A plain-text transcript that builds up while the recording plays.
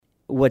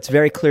What's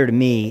very clear to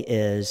me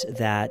is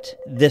that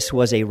this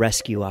was a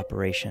rescue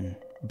operation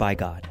by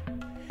God.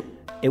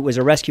 It was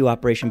a rescue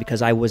operation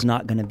because I was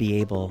not going to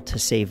be able to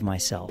save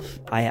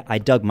myself. I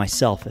dug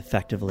myself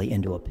effectively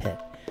into a pit.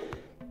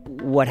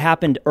 What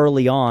happened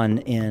early on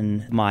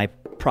in my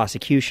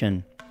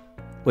prosecution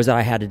was that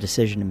I had a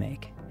decision to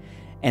make.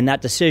 And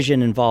that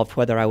decision involved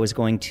whether I was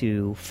going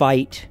to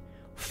fight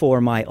for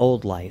my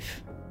old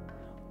life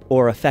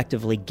or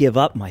effectively give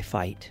up my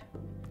fight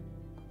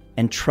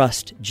and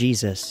trust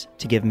Jesus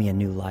to give me a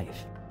new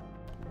life.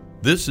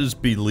 This is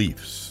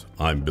Beliefs.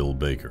 I'm Bill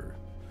Baker.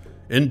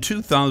 In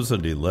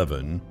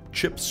 2011,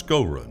 Chip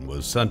Skowron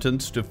was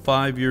sentenced to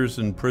 5 years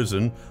in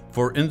prison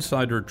for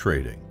insider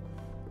trading.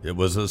 It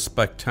was a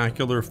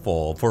spectacular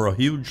fall for a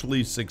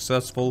hugely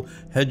successful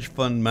hedge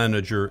fund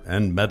manager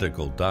and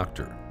medical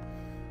doctor.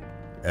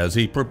 As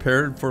he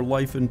prepared for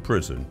life in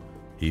prison,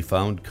 he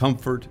found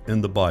comfort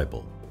in the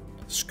Bible.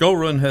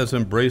 Skowron has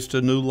embraced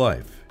a new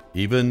life,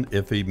 even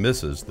if he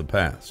misses the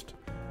past.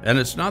 And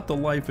it's not the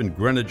life in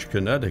Greenwich,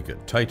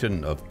 Connecticut,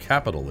 titan of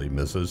capital he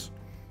misses.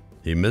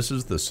 He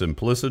misses the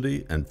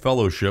simplicity and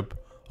fellowship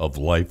of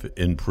life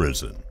in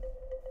prison.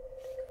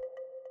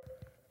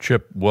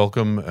 Chip,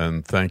 welcome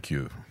and thank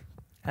you.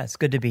 It's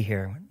good to be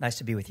here. Nice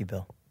to be with you,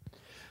 Bill.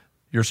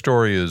 Your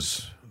story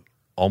is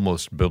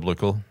almost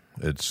biblical.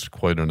 It's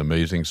quite an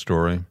amazing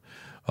story.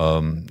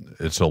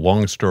 It's a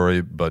long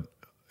story, but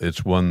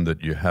it's one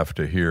that you have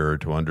to hear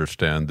to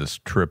understand this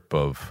trip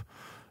of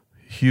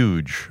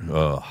huge,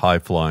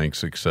 high-flying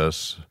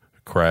success,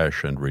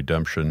 crash, and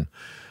redemption,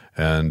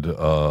 and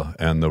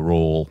the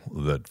role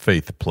that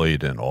faith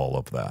played in all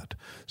of that.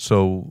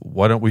 So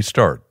why don't we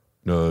start?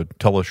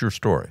 Tell us your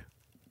story.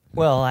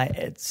 Well,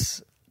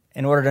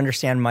 in order to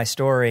understand my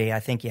story, I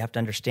think you have to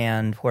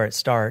understand where it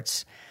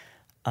starts.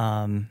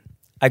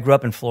 I grew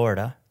up in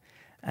Florida,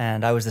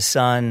 and I was the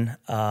son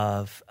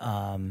of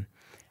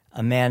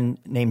a man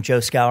named Joe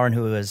Skowron,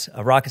 who was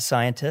a rocket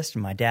scientist,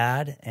 and my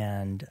dad,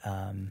 and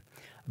a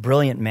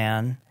brilliant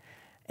man,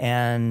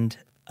 and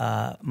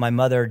my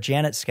mother,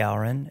 Janet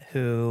Skowron,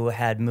 who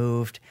had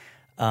moved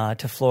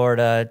to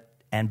Florida,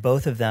 and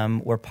both of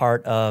them were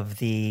part of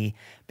the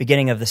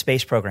beginning of the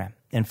space program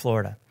in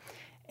Florida.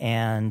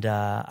 And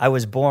I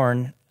was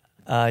born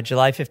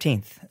July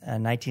 15th,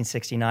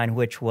 1969,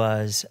 which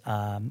was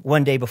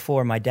one day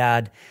before my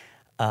dad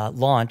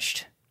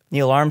launched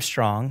Neil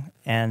Armstrong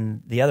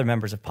and the other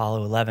members of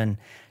Apollo 11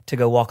 to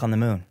go walk on the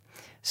moon.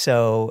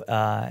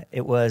 So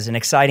it was an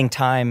exciting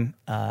time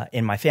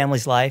in my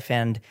family's life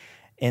and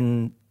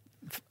in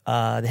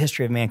the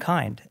history of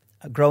mankind.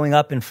 Growing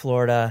up in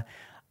Florida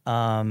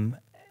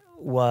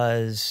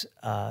was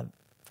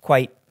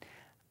quite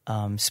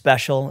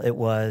special. It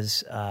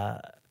was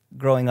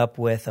growing up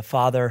with a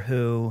father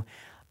who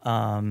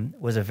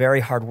was a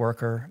very hard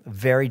worker, a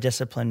very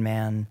disciplined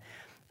man,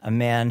 a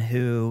man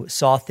who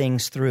saw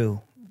things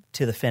through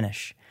to the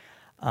finish,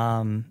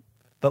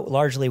 but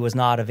largely was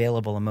not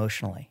available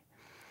emotionally.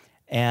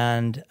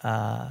 And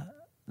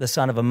the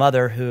son of a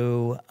mother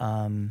who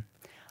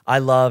I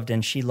loved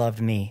and she loved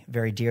me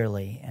very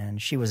dearly.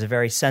 And she was a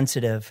very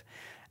sensitive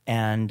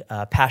and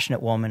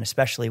passionate woman,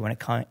 especially when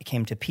it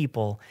came to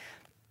people.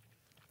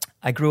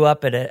 I grew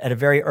up at a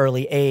very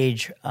early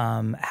age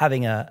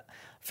having a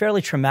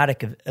fairly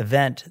traumatic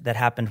event that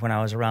happened when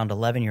I was around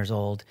 11 years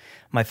old.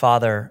 My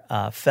father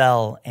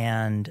fell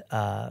and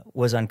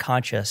was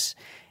unconscious.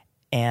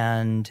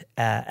 And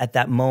at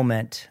that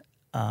moment,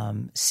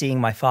 seeing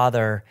my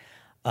father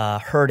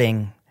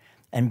hurting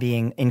and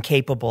being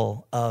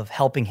incapable of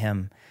helping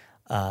him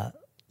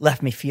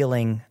left me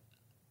feeling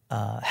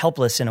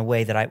helpless in a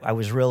way that I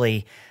was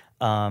really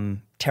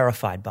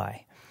terrified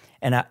by.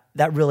 And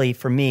that really,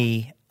 for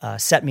me,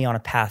 set me on a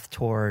path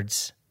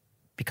towards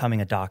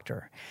becoming a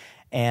doctor.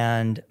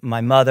 And my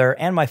mother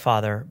and my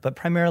father, but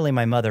primarily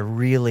my mother,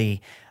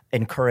 really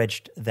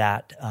encouraged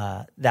that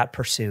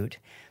pursuit.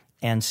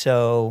 And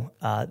so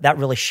that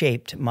really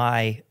shaped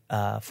my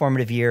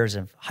formative years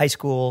of high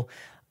school,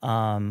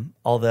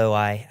 although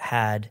I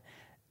had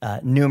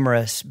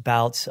numerous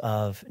bouts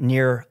of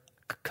near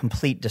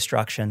complete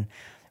destruction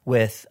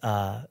with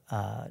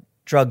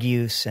drug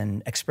use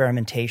and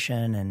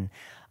experimentation,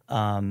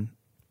 and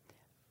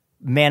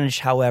managed,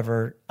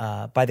 however,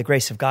 by the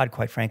grace of God,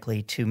 quite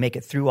frankly, to make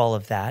it through all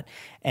of that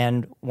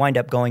and wind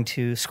up going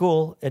to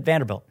school at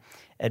Vanderbilt.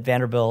 At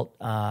Vanderbilt,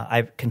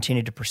 I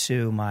continued to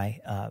pursue my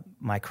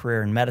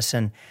career in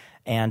medicine,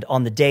 and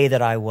on the day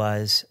that I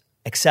was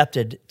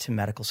accepted to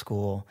medical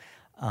school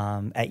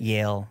at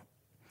Yale,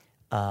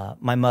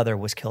 my mother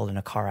was killed in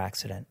a car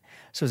accident.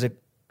 So it was an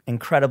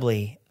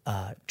incredibly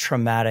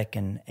traumatic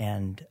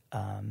and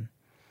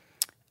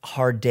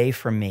hard day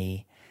for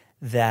me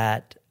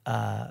that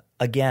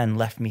again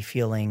left me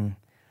feeling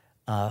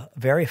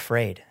very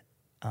afraid,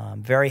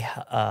 very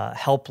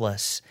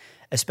helpless,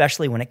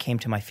 especially when it came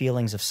to my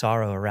feelings of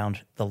sorrow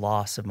around the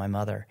loss of my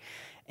mother.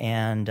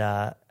 And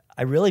I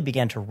really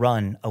began to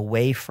run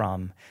away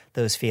from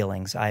those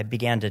feelings. I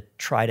began to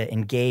try to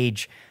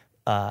engage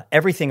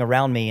everything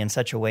around me in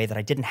such a way that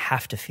I didn't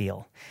have to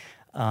feel,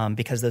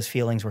 because those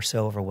feelings were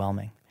so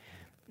overwhelming.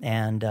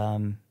 and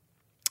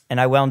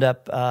I wound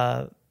up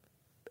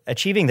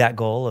achieving that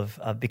goal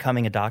of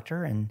becoming a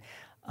doctor, and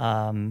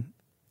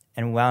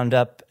wound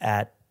up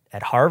at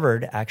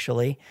Harvard,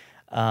 actually,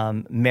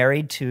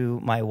 married to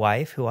my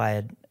wife, who I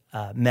had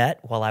met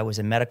while I was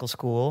in medical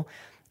school,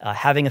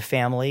 having a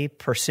family,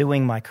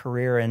 pursuing my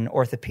career in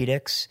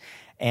orthopedics,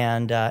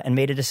 and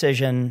made a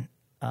decision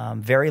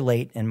very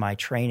late in my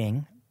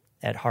training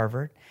at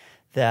Harvard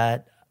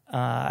that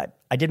I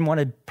didn't want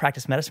to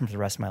practice medicine for the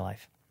rest of my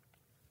life.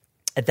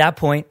 At that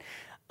point,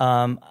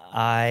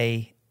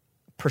 I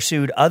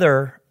pursued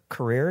other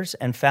careers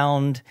and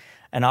found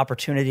an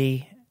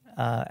opportunity.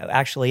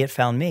 Actually, it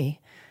found me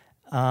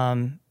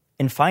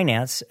in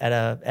finance at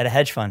a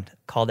hedge fund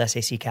called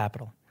SAC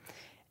Capital,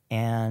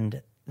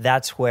 and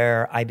that's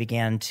where I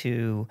began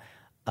to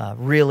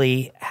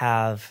really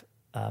have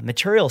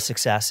material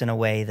success in a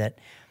way that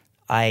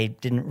I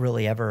didn't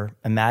really ever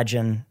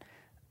imagine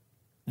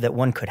that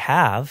one could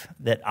have,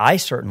 that I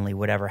certainly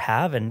would ever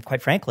have, and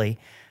quite frankly,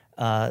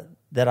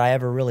 that I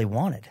ever really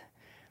wanted.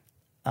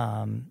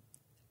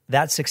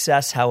 That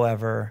success,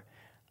 however,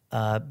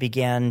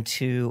 began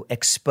to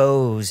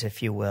expose,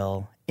 if you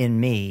will, in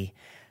me,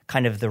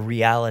 kind of the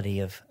reality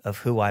of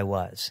who I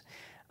was.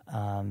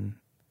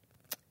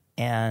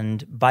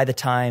 And by the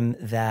time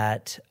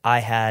that I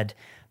had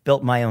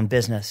built my own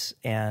business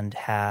and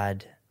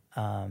had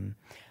a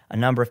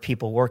number of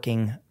people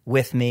working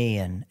with me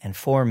and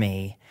for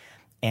me,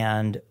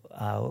 and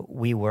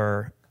we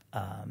were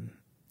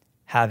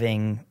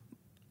having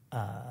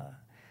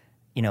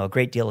a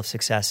great deal of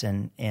success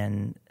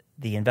in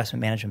the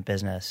investment management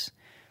business,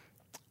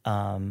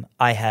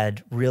 I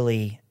had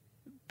really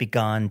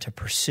begun to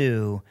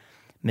pursue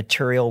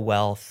material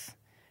wealth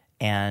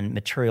and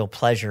material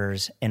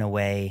pleasures in a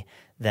way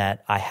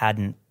that I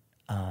hadn't,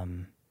 I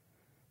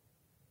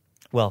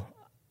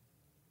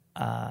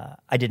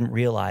didn't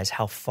realize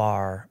how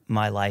far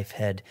my life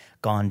had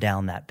gone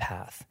down that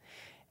path.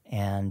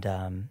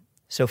 And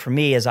so for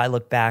me, as I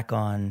look back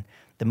on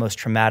the most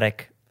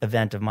traumatic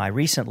event of my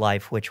recent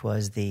life, which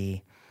was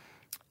the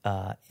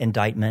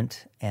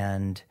indictment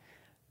and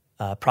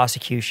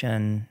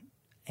prosecution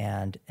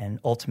and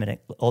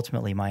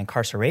ultimately my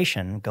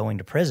incarceration, going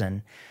to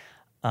prison,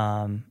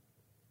 I'm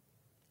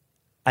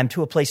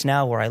to a place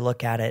now where I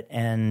look at it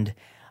and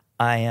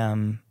I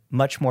am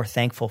much more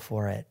thankful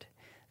for it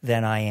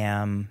than I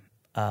am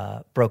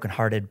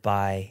brokenhearted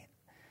by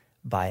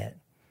it.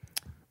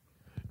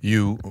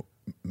 You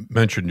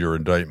mentioned your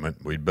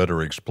indictment. We'd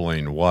better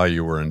explain why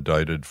you were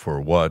indicted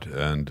for what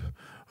and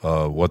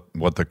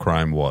what the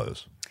crime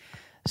was.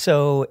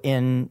 So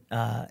in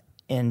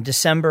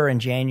December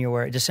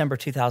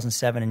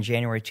 2007 and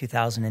January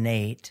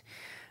 2008,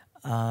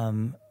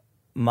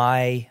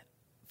 my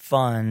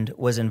fund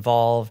was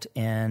involved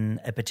in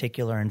a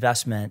particular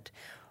investment,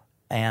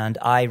 and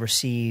I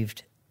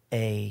received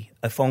a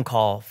phone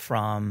call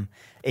from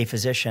a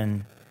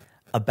physician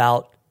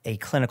about a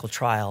clinical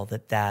trial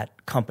that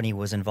company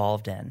was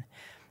involved in.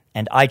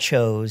 And I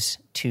chose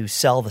to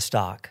sell the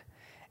stock.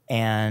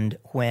 And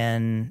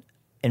when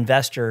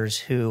investors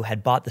who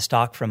had bought the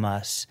stock from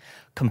us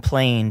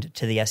complained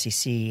to the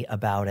SEC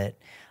about it,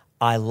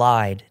 I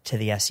lied to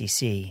the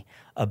SEC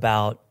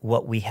about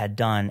what we had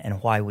done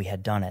and why we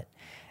had done it.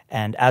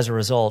 And as a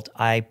result,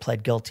 I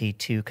pled guilty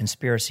to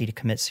conspiracy to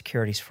commit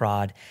securities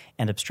fraud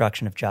and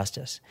obstruction of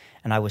justice.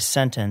 And I was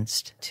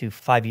sentenced to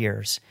 5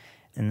 years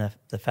in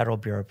the Federal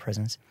Bureau of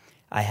Prisons.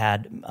 I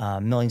had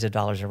millions of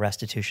dollars of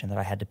restitution that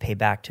I had to pay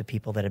back to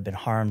people that had been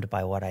harmed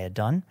by what I had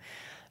done.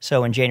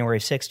 So in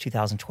January 6,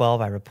 2012,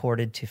 I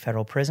reported to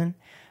federal prison,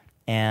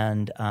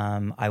 and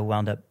I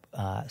wound up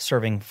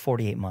serving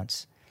 48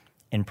 months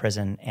in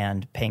prison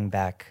and paying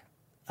back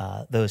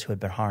those who had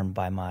been harmed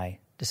by my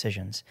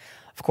decisions.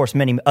 Of course,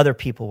 many other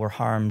people were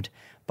harmed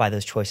by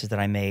those choices that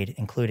I made,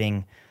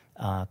 including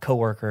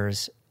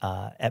coworkers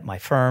at my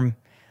firm,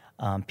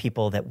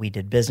 people that we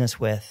did business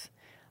with,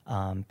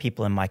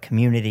 people in my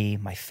community,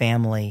 my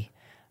family.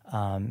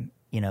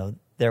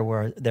 There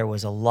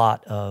was a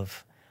lot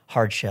of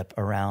hardship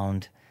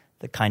around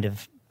the kind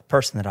of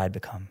person that I'd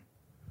become.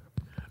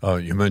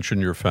 You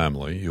mentioned your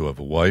family. You have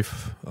a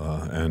wife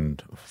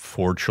and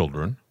 4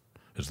 children.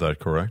 Is that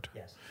correct?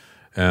 Yes.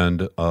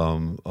 And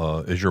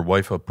is your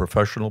wife a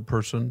professional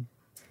person?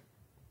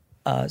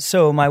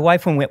 So my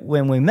wife,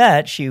 when we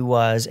met, she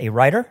was a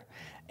writer.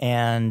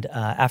 And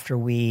after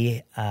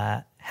we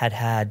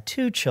had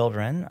 2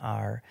 children,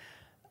 our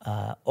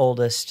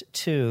oldest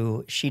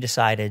 2, she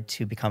decided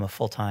to become a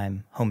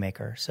full-time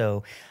homemaker.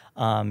 So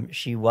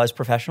she was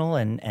professional,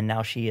 and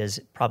now she is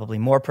probably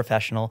more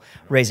professional,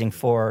 raising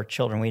 4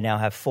 children. We now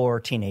have 4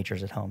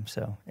 teenagers at home,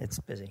 so it's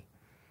busy.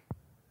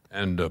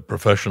 And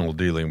professional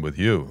dealing with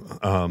you.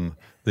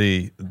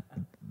 The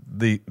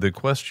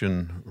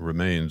question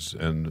remains,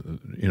 and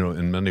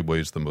in many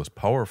ways, the most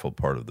powerful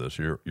part of this.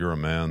 You're a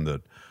man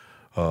that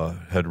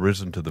had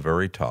risen to the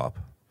very top,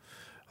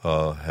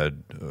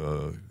 had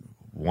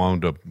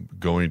wound up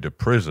going to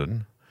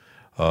prison,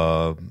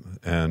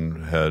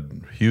 and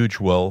had huge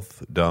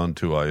wealth down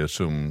to, I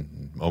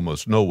assume,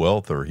 almost no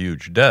wealth or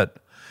huge debt.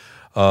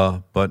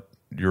 but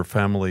your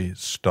family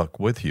stuck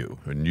with you,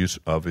 and you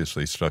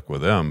obviously stuck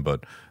with them,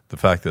 but the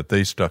fact that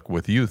they stuck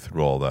with you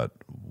through all that,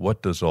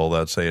 what does all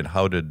that say, and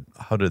how did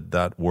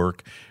that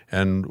work,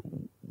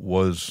 and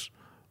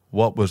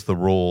what was the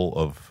role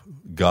of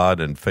God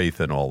and faith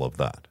in all of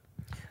that?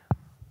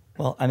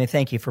 Well, I mean,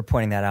 thank you for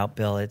pointing that out,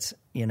 Bill. It's,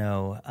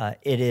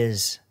 it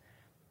is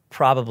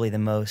probably the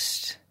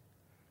most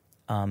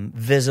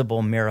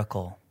visible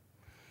miracle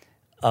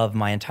of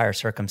my entire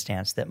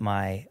circumstance that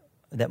my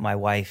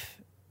wife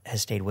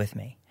has stayed with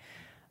me.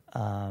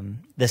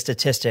 The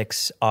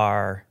statistics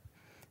are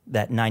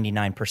that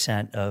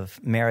 99% of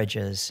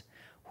marriages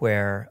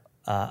where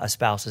a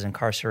spouse is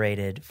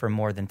incarcerated for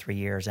more than 3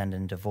 years end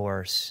in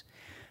divorce.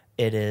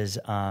 It is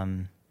a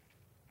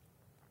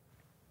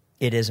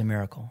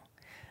miracle.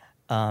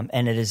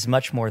 And it is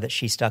much more that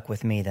she stuck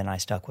with me than I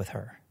stuck with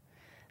her.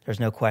 There's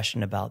no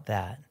question about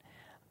that.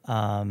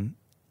 I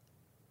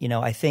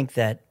think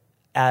that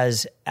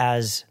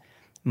as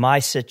my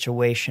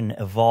situation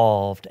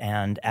evolved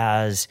and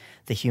as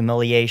the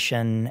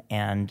humiliation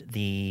and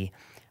the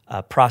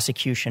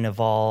prosecution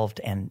evolved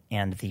and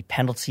the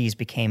penalties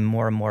became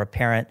more and more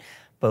apparent,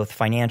 both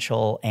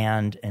financial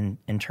and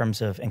in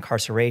terms of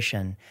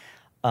incarceration,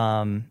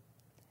 that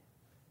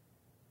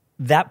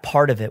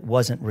part of it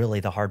wasn't really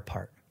the hard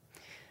part.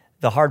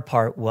 The hard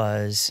part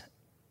was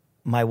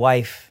my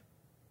wife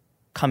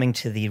coming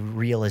to the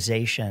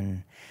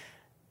realization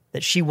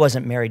that she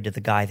wasn't married to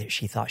the guy that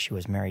she thought she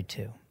was married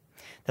to.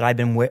 That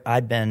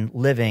I'd been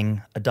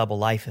living a double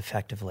life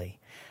effectively,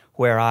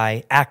 where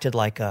I acted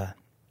like a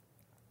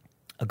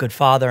good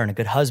father and a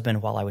good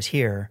husband while I was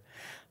here,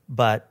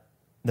 but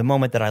the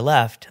moment that I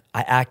left,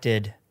 I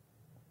acted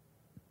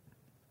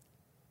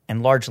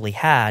and largely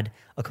had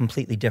a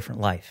completely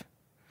different life.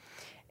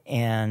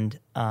 And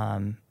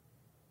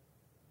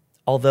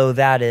although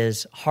that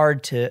is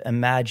hard to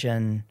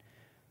imagine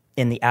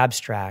in the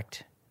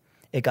abstract,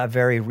 it got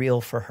very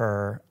real for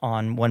her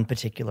on one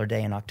particular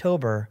day in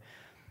October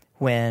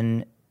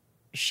when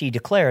she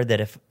declared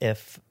that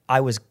if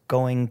I was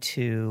going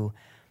to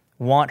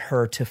want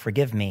her to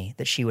forgive me,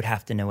 that she would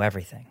have to know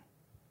everything.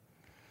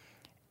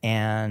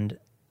 And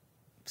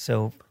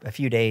so a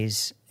few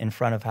days in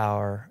front of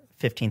our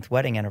 15th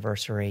wedding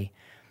anniversary,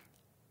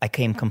 I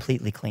came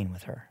completely clean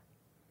with her.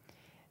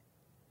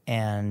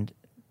 And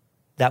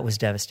that was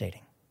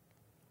devastating.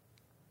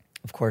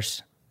 Of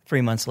course,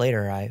 3 months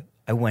later,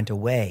 I went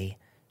away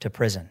to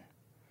prison.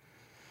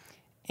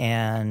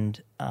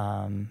 And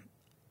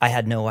I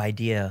had no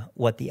idea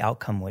what the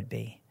outcome would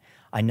be.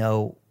 I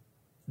know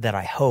that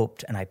I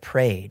hoped and I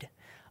prayed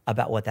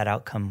about what that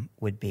outcome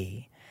would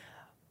be.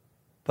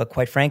 But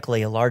quite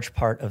frankly, a large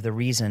part of the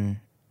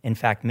reason, in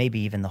fact,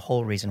 maybe even the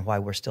whole reason why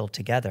we're still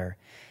together,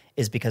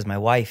 is because my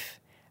wife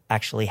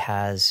actually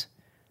has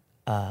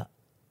a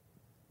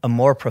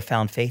more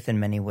profound faith in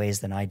many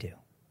ways than I do.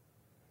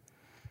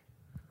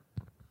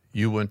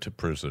 You went to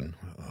prison,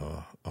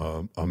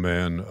 a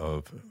man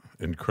of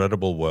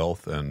incredible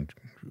wealth, and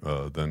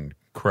then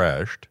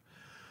crashed.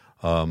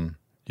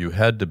 You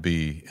had to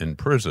be in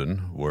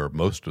prison where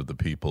most of the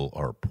people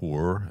are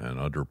poor and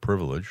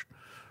underprivileged,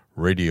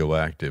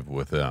 radioactive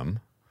with them.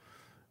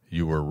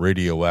 You were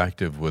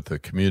radioactive with the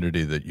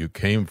community that you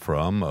came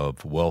from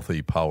of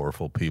wealthy,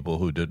 powerful people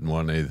who didn't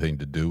want anything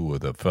to do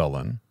with a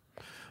felon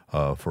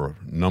for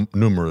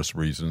numerous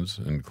reasons,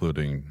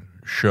 including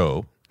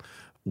show.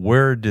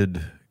 Where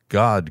did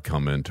God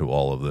come into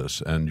all of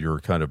this and your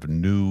kind of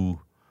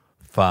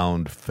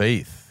new-found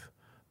faith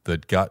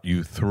that got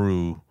you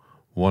through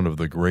one of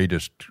the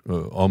greatest,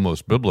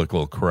 almost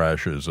biblical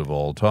crashes of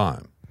all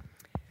time?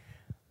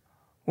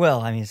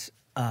 Well, I mean,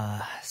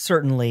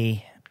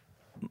 certainly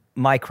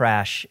my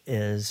crash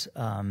is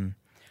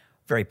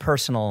very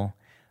personal,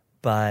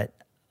 but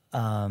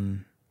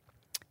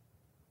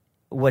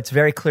what's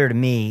very clear to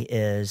me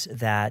is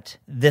that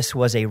this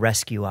was a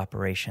rescue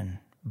operation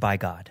by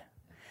God.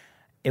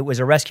 It was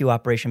a rescue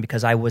operation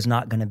because I was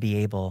not going to be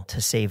able to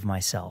save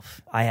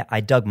myself.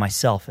 I dug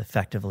myself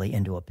effectively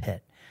into a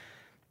pit.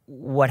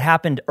 What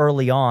happened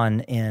early on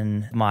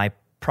in my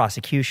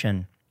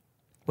prosecution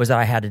was that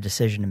I had a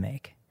decision to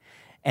make.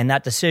 And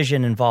that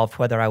decision involved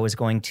whether I was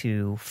going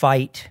to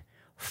fight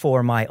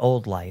for my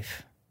old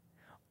life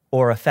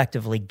or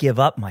effectively give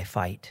up my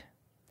fight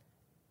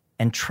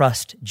and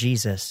trust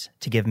Jesus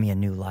to give me a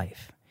new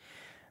life.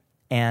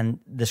 And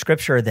the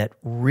scripture that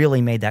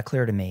really made that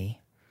clear to me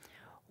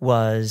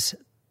was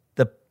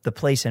the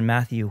place in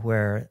Matthew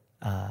where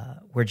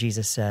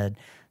Jesus said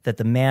that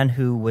the man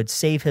who would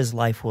save his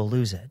life will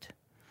lose it,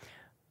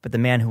 but the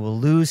man who will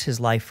lose his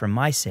life for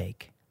my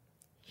sake,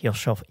 he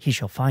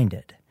shall find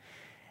it.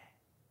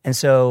 And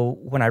so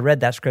when I read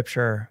that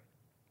scripture,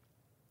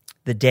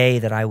 the day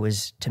that I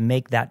was to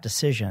make that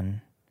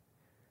decision,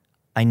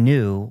 I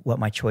knew what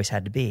my choice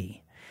had to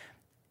be.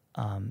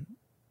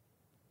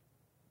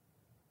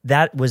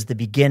 That was the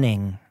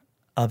beginning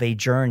of a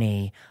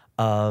journey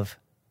of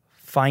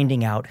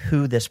finding out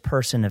who this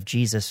person of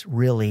Jesus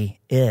really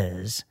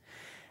is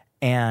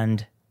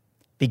and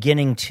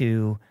beginning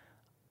to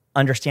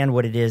understand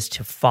what it is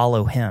to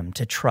follow him,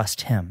 to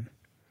trust him.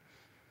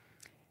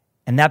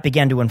 And that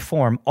began to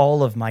inform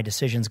all of my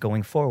decisions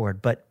going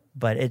forward.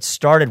 But it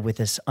started with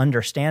this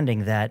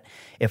understanding that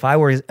if I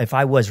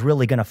was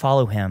really going to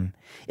follow him,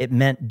 it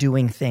meant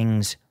doing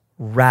things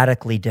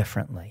radically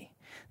differently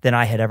than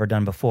I had ever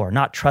done before.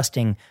 Not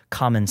trusting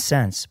common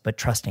sense, but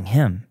trusting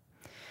him.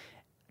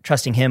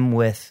 Trusting him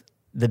with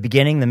the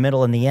beginning, the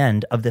middle, and the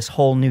end of this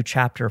whole new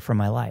chapter for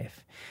my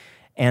life.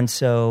 And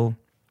so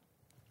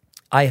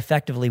I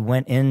effectively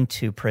went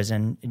into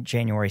prison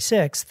January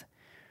 6th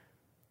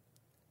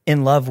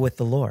in love with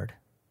the Lord,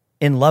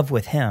 in love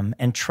with him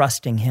and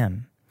trusting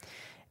him.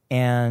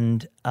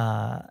 And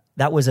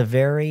that was a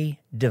very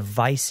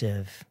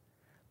divisive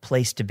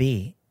place to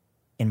be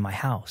in my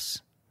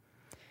house,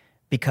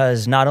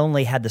 because not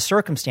only had the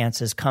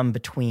circumstances come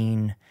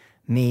between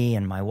me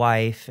and my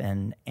wife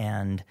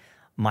and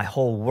my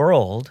whole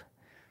world,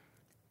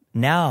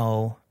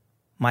 now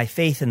my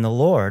faith in the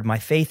Lord, my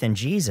faith in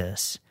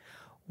Jesus,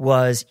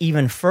 was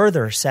even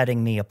further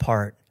setting me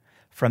apart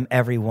from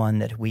everyone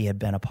that we had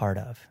been a part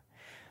of.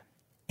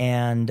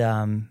 And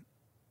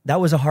that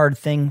was a hard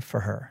thing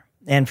for her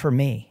and for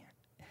me.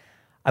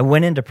 I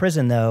went into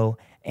prison, though,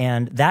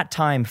 and that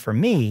time for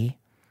me,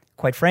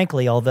 quite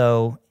frankly,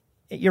 although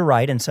you're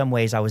right, in some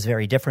ways I was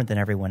very different than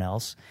everyone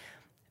else,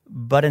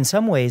 but in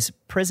some ways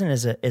prison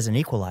is an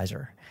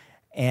equalizer.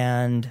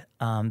 And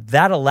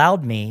that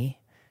allowed me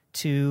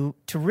to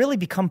really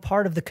become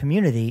part of the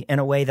community in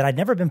a way that I'd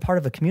never been part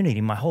of a community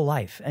my whole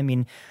life. I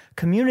mean,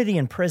 community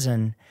in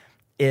prison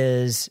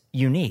is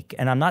unique,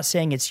 and I'm not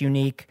saying it's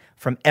unique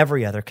from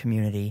every other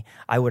community.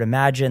 I would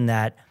imagine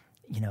that,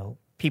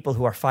 people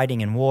who are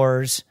fighting in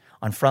wars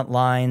on front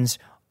lines,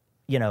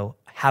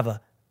 have a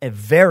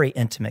very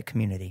intimate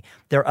community.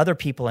 There are other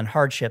people in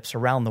hardships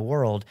around the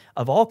world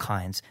of all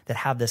kinds that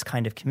have this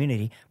kind of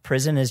community.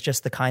 Prison is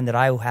just the kind that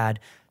I had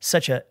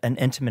such an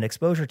intimate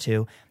exposure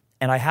to.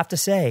 And I have to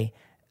say,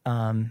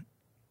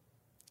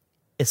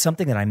 it's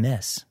something that I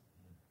miss.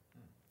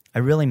 I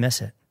really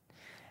miss it.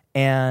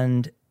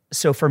 And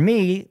so for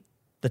me,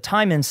 the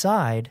time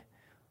inside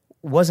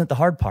wasn't the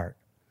hard part.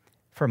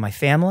 For my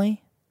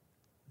family,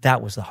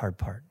 that was the hard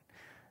part.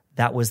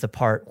 That was the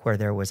part where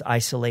there was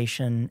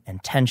isolation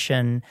and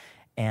tension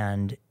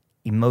and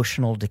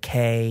emotional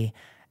decay,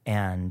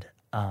 and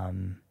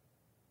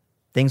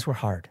things were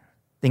hard.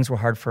 Things were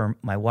hard for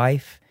my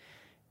wife.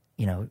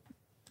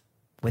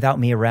 Without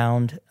me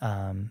around,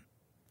 our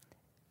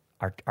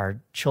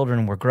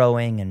children were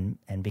growing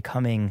and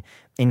becoming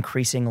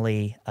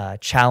increasingly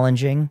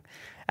challenging,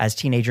 as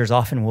teenagers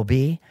often will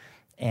be,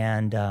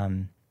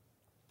 and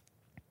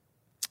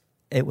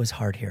it was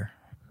hard here.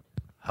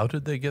 How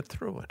did they get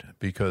through it?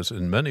 Because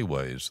in many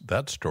ways,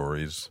 that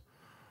story's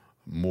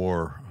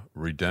more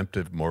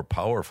redemptive, more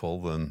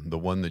powerful than the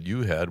one that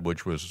you had,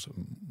 which was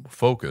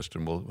focused.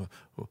 And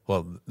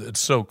it's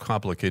so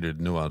complicated,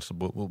 nuanced.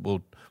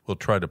 We'll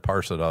try to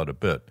parse it out a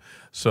bit.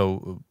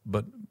 So,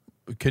 but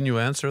can you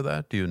answer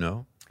that? Do you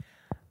know?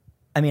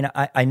 I mean,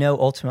 I know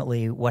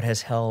ultimately what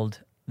has held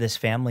this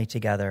family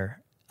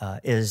together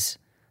is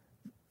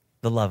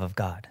the love of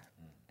God.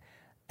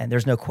 And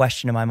there's no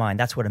question in my mind,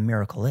 that's what a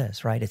miracle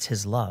is, right? It's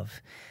his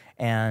love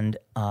and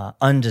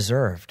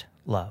undeserved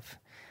love.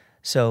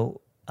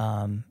 So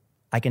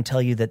I can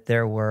tell you that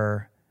there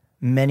were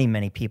many,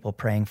 many people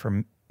praying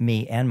for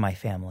me and my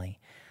family.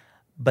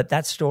 But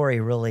that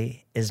story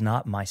really is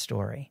not my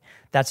story.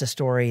 That's a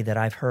story that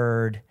I've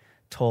heard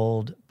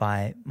told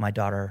by my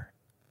daughter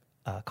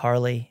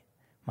Carly,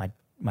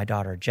 my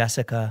daughter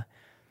Jessica,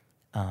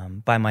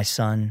 by my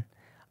son.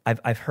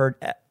 I've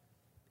heard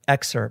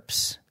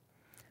excerpts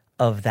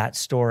of that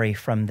story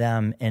from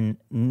them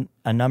in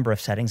a number of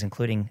settings,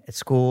 including at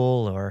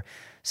school, or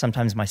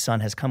sometimes my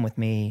sons have come with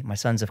me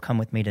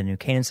to New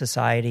Canaan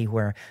Society,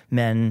 where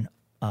men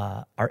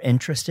are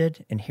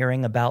interested in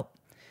hearing about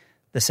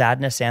the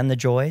sadness and the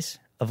joys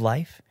of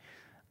life.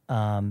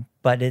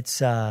 But it's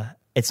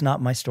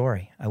not my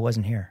story. I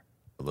wasn't here.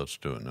 Let's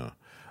do it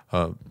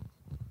now.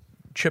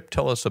 Chip,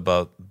 tell us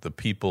about the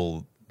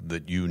people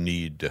that you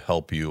need to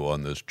help you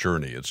on this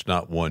journey. It's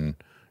not one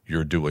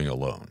you're doing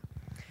alone.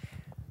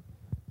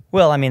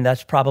 Well, I mean,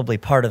 that's probably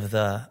part of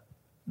the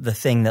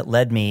thing that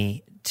led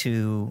me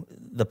to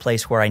the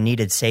place where I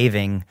needed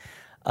saving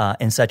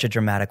in such a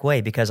dramatic way,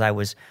 because I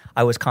was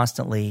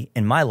constantly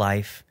in my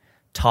life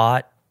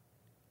taught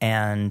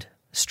and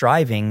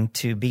striving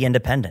to be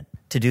independent,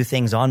 to do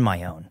things on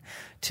my own,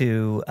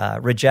 to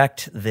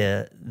reject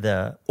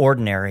the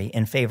ordinary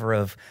in favor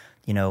of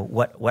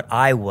what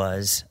I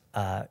was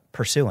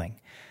pursuing.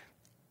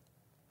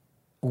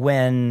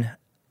 When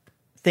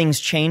things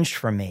changed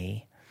for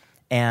me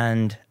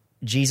and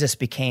Jesus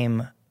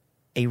became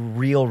a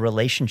real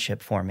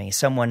relationship for me,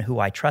 someone who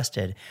I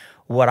trusted,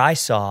 what I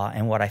saw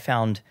and what I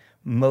found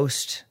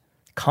most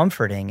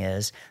comforting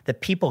is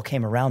that people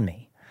came around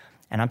me.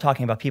 And I'm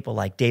talking about people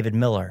like David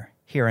Miller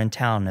here in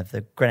town of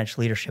the Greenwich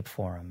Leadership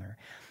Forum, or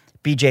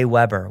B.J.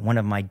 Weber, one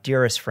of my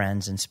dearest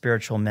friends and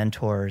spiritual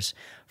mentors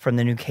from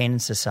the New Canaan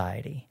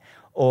Society,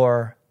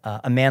 or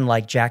a man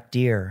like Jack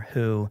Deere,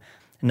 who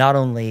not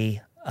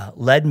only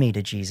led me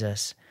to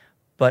Jesus,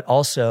 but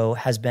also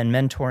has been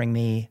mentoring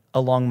me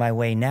along my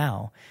way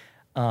now.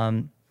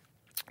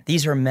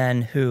 These are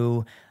men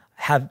who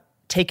have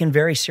taken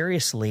very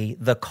seriously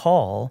the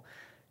call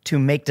to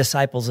make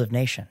disciples of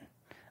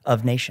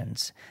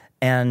nations.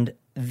 And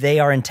they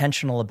are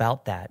intentional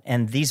about that.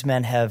 And these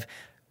men have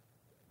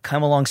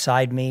come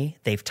alongside me.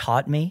 They've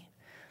taught me.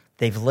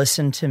 They've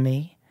listened to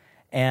me.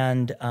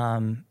 And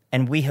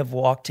we have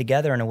walked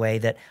together in a way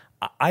that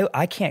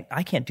I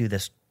can't do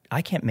this.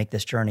 I can't make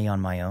this journey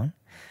on my own.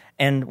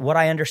 And what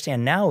I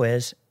understand now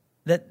is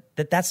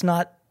that's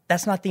not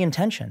the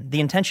intention. The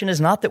intention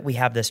is not that we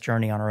have this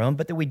journey on our own,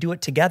 but that we do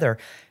it together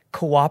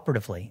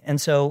cooperatively.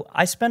 And so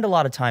I spend a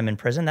lot of time in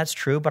prison, that's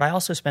true, but I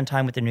also spend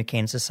time with the New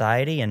Canaan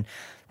Society and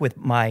with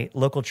my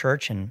local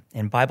church and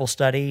Bible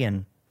study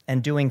and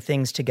doing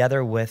things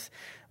together with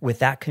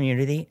that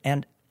community.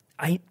 And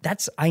I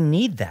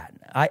need that.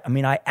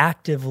 I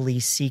actively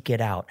seek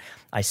it out.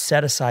 I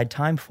set aside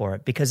time for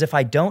it, because if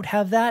I don't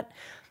have that,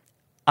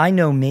 I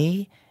know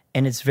me,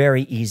 and it's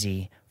very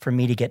easy for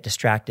me to get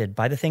distracted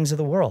by the things of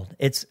the world.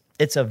 It's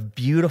a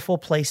beautiful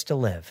place to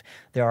live.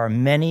 There are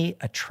many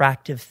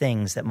attractive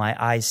things that my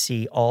eyes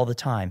see all the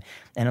time.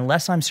 And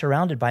unless I'm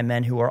surrounded by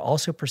men who are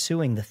also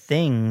pursuing the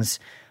things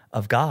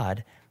of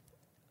God,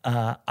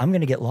 I'm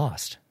going to get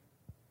lost.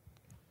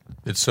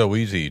 It's so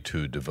easy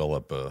to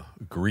develop a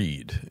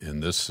greed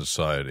in this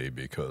society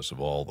because of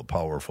all the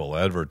powerful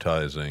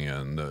advertising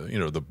and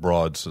the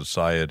broad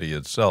society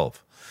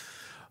itself.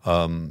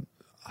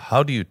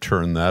 How do you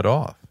turn that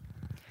off?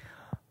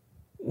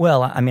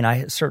 Well,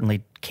 I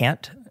certainly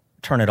can't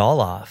turn it all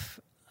off,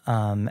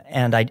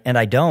 and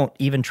I don't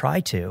even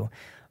try to,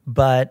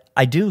 but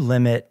I do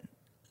limit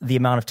the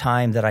amount of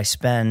time that I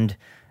spend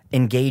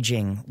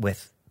engaging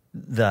with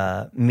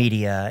the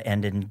media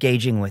and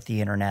engaging with the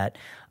internet.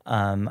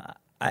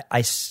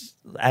 As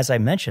I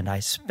mentioned, I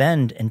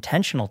spend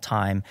intentional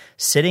time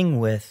sitting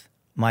with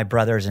my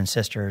brothers and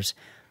sisters,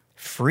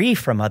 free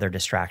from other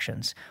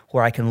distractions,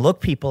 where I can look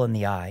people in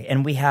the eye,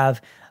 and we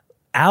have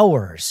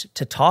hours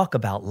to talk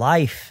about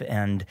life.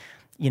 And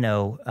we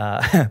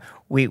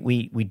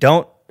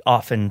don't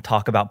often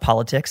talk about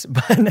politics,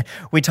 but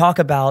we talk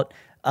about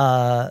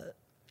the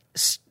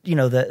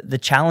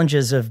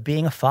challenges of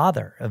being a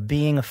father, of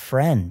being a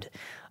friend,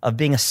 of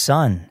being a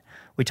son.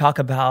 We talk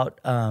about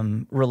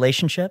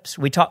relationships.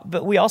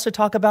 But we also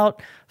talk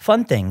about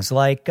fun things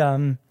like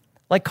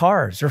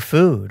cars or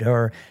food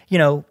or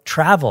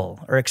travel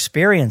or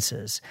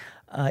experiences.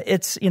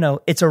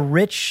 It's a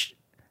rich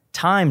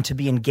time to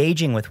be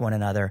engaging with one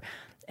another,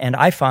 and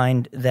I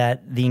find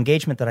that the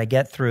engagement that I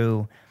get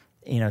through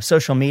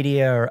social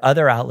media or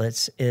other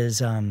outlets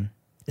is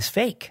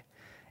fake.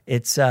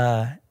 It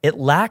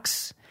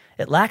lacks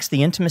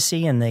the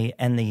intimacy and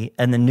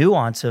the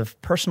nuance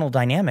of personal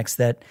dynamics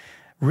that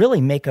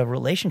really make a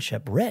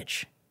relationship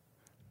rich.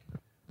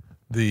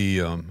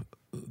 The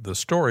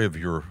story of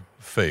your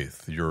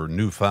faith, your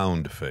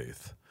newfound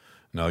faith.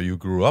 Now, you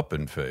grew up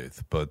in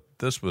faith, but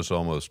this was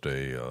almost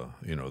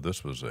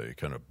this was a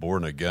kind of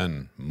born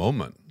again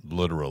moment,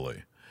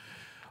 literally.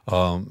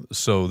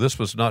 So this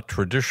was not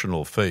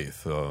traditional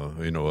faith, a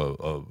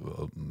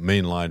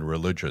mainline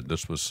religion.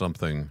 This was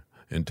something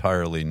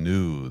entirely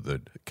new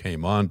that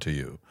came onto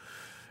you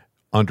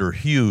under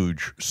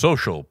huge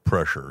social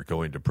pressure,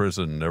 going to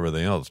prison and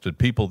everything else. Did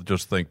people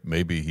just think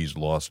maybe he's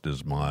lost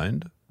his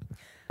mind?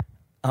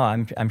 Oh,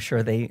 I'm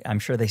sure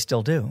they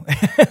still do.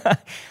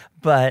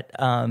 But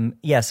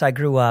yes, I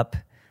grew up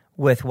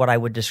with what I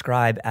would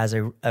describe as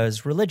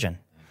religion.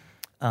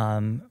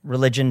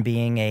 Religion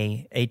being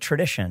a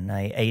tradition,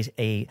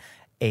 a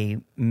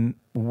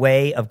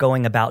way of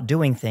going about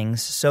doing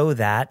things so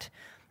that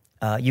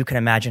you can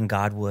imagine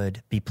God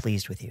would be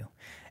pleased with you.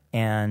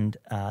 And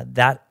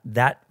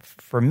that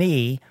for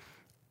me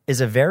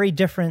is a very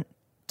different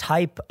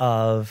type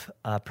of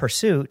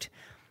pursuit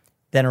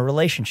than a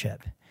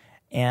relationship.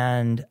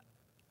 And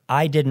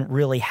I didn't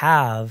really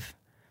have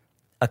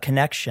a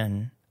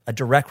connection, a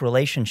direct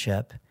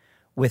relationship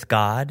with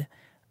God,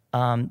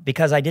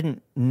 because I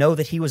didn't know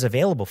that he was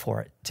available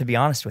for it, to be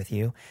honest with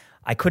you.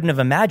 I couldn't have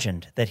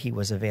imagined that he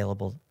was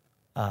available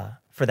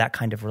for that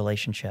kind of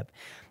relationship.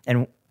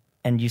 And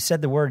you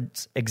said the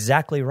words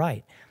exactly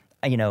right.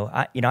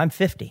 I'm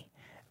 50,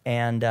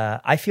 and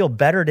I feel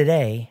better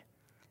today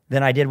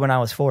than I did when I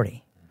was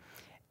 40.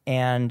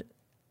 And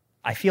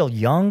I feel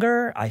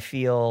younger. I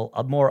feel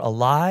more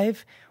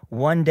alive.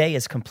 One day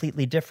is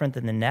completely different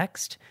than the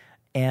next.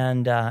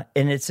 And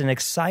it's an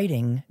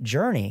exciting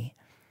journey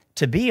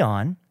to be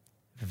on,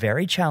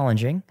 very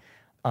challenging,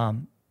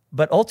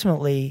 but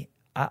ultimately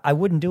I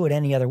wouldn't do it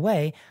any other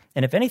way.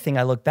 And if anything,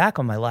 I look back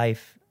on my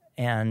life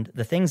and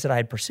the things that I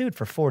had pursued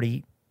for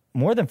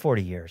more than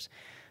 40 years,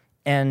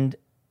 and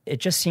it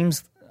just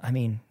seems,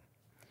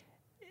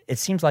 it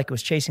seems like it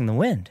was chasing the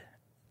wind.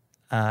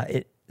 I'm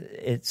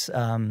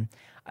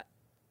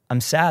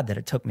sad that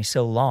it took me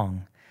so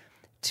long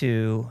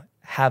to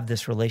have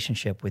this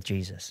relationship with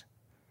Jesus.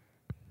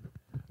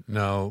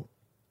 Now,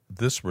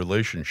 this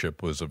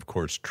relationship was, of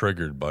course,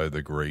 triggered by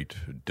the great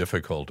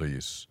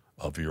difficulties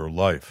of your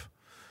life.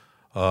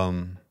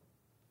 There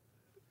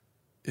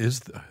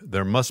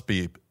must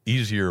be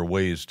easier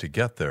ways to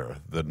get there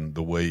than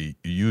the way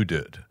you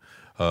did,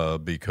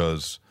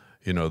 because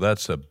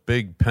that's a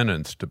big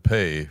penance to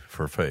pay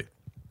for faith.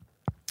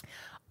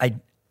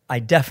 I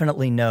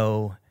definitely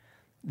know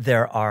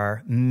there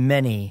are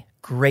many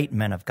great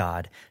men of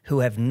God who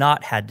have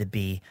not had to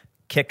be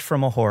kicked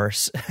from a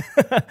horse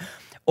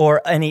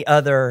or any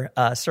other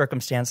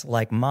circumstance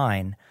like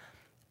mine.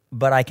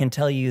 But I can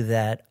tell you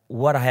that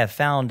what I have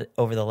found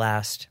over the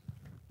last,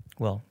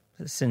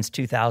 since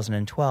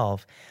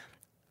 2012,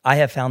 I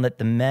have found that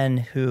the men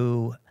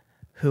who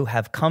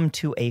have come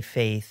to a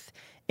faith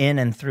in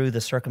and through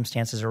the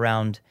circumstances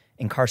around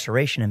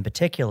incarceration in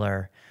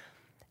particular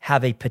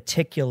have a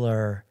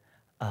particular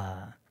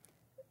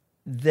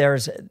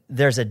there's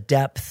a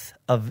depth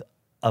of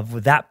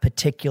that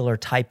particular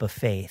type of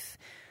faith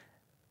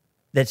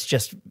that's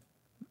just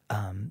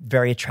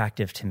very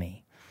attractive to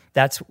me.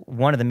 That's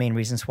one of the main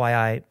reasons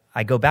why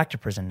I go back to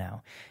prison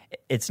now.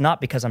 It's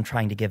not because I'm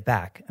trying to give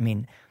back. I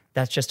mean,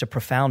 that's just a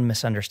profound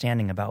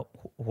misunderstanding about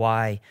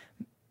why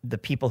the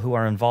people who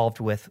are involved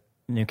with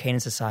New Canaan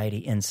Society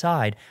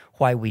inside,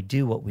 why we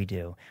do what we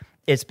do.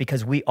 It's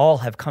because we all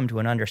have come to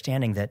an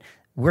understanding that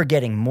we're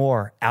getting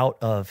more out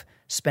of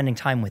spending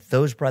time with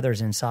those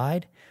brothers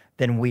inside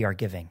than we are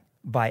giving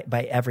by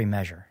every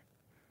measure.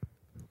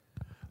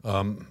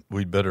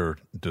 We'd better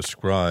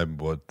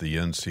describe what the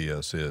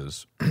NCS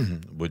is,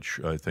 which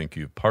I think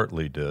you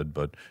partly did,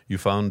 but you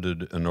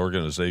founded an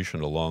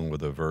organization along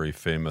with a very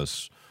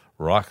famous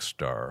rock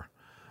star,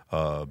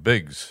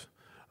 Biggs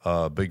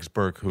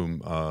Burke,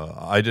 whom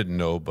I didn't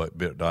know,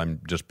 but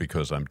I'm just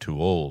because I'm too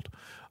old.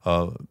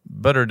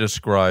 Better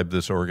describe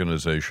this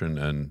organization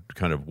and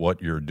kind of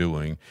what you're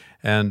doing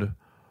and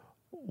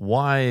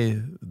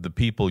why the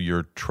people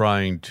you're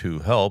trying to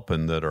help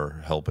and that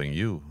are helping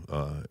you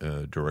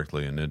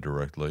directly and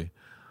indirectly,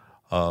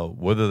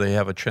 whether they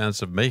have a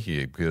chance of making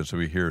it, because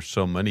we hear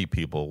so many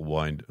people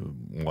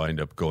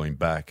wind up going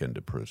back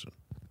into prison.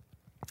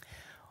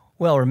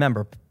 Well,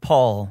 remember,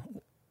 Paul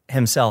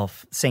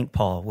himself, St.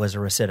 Paul, was a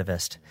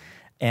recidivist.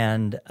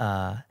 And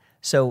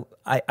so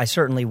I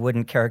certainly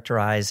wouldn't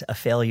characterize a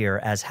failure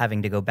as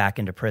having to go back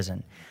into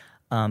prison.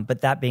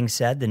 But that being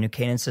said, the New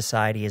Canaan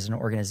Society is an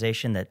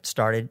organization that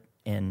started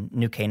in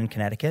New Canaan,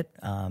 Connecticut,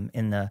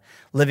 in the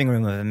living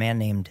room of a man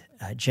named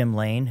Jim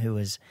Lane, who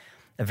is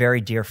a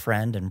very dear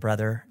friend and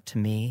brother to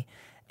me.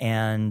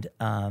 And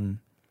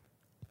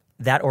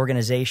that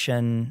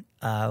organization,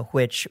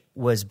 which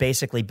was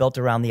basically built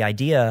around the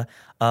idea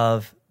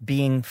of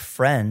being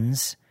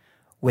friends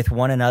with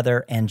one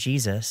another and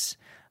Jesus,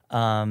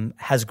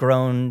 has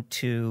grown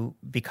to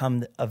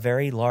become a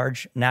very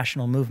large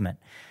national movement.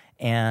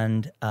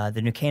 And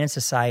the New Canaan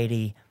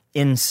Society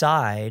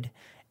inside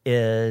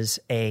is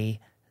a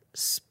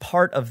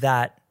part of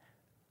that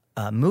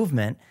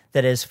movement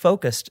that is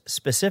focused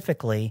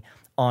specifically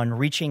on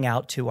reaching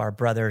out to our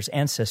brothers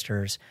and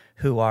sisters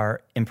who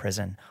are in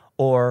prison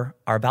or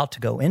are about to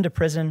go into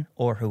prison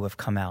or who have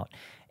come out.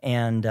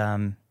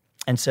 And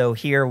so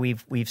here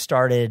we've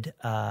started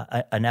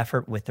an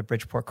effort with the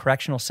Bridgeport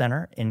Correctional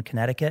Center in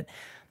Connecticut.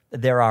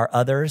 There are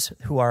others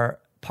who are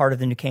part of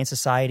the New Canaan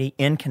Society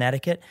in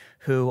Connecticut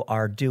who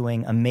are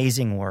doing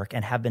amazing work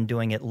and have been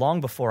doing it long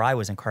before I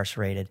was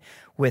incarcerated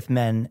with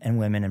men and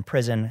women in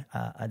prison.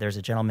 There's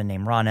a gentleman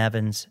named Ron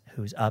Evans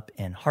who's up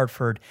in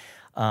Hartford.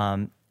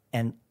 And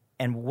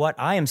what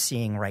I am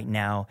seeing right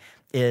now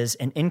is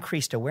an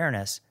increased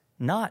awareness,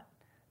 not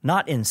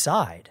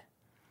inside,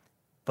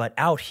 but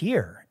out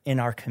here in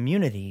our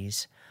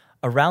communities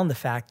around the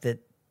fact that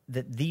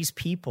these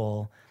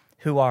people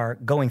who are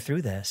going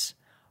through this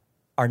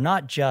are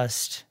not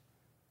just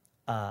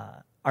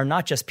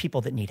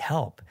people that need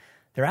help.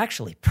 They're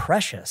actually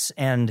precious,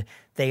 and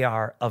they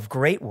are of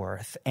great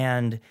worth,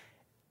 and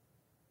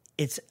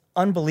it's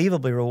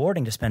unbelievably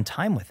rewarding to spend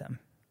time with them.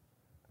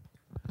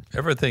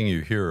 Everything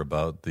you hear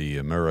about the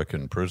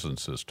American prison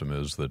system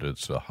is that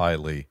it's a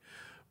highly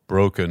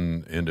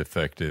broken,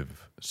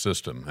 ineffective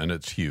system, and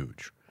it's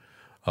huge.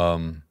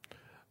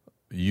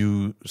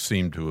 You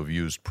seem to have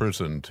used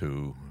prison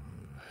to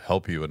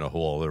help you in a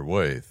whole other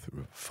way,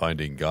 through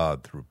finding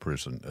God through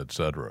prison,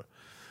 etc.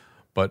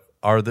 But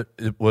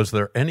was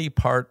there any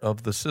part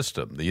of the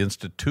system, the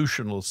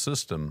institutional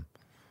system,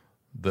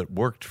 that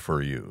worked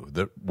for you,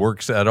 that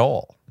works at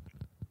all?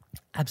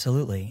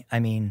 Absolutely.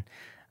 I mean,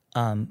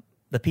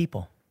 the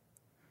people.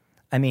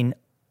 I mean,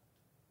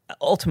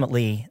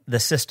 ultimately, the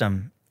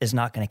system is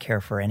not going to care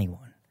for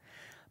anyone.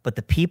 But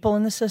the people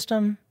in the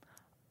system,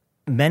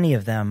 many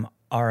of them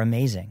are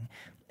amazing.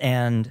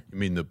 And you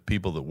mean the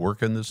people that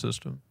work in the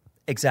system?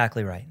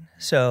 Exactly right.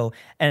 So,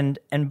 and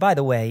by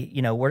the way,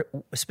 we're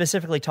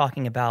specifically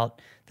talking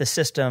about the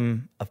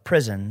system of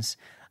prisons.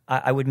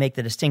 I would make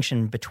the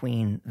distinction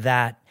between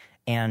that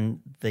and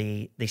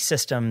the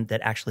system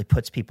that actually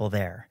puts people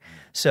there.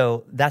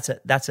 So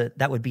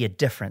that would be a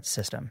different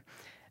system.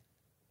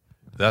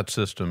 That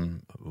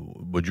system,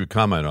 would you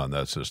comment on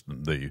that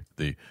system,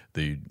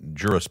 the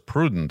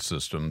jurisprudence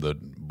system that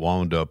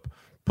wound up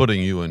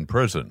putting you in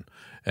prison?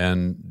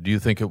 And do you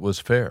think it was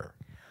fair?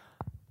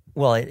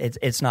 Well,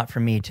 it's not for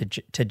me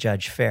to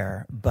judge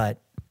fair,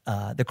 but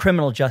the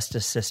criminal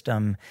justice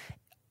system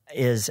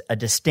is a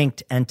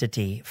distinct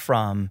entity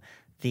from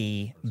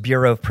the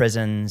Bureau of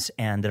Prisons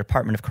and the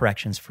Department of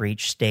Corrections for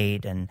each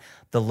state and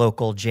the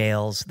local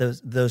jails.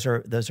 Those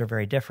are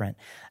very different.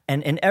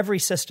 And in every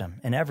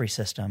system,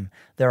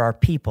 there are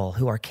people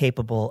who are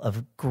capable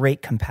of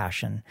great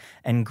compassion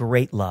and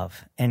great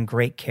love and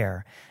great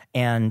care.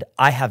 And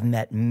I have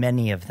met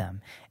many of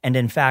them. And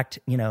in fact,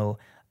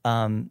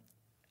 I'm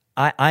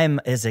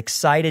as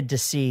excited to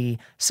see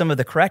some of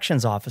the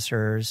corrections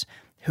officers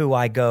who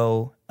I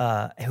go,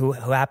 who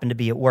happen to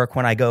be at work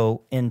when I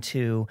go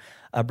into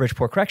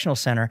Bridgeport Correctional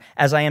Center,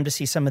 as I am to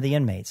see some of the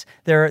inmates.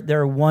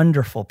 They're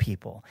wonderful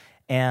people,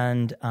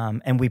 and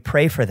we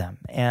pray for them,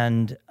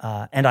 and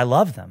I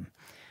love them.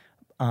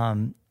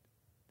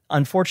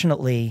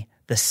 Unfortunately,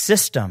 the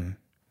system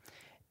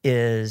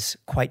is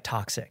quite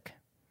toxic,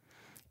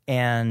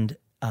 and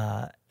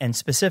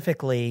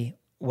specifically,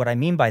 what I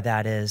mean by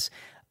that is,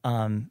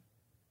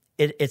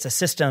 it's a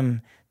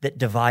system that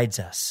divides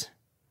us.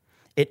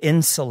 It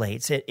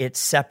insulates, it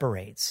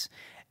separates,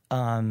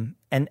 and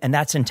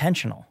that's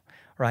intentional,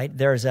 right?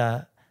 There's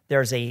a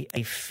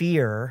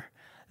fear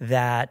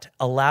that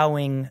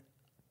allowing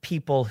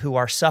people who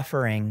are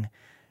suffering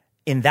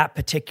in that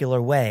particular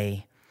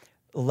way,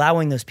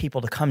 allowing those people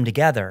to come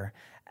together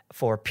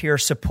for peer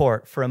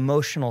support, for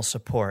emotional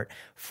support,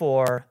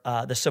 for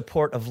the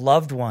support of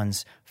loved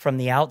ones from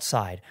the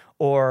outside,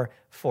 or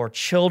for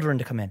children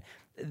to come in,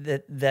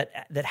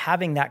 that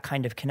having that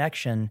kind of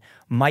connection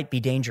might be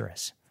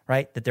dangerous.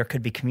 Right? That there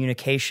could be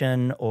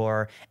communication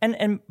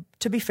and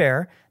to be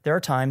fair, there are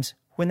times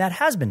when that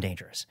has been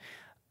dangerous.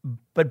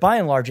 But by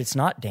and large, it's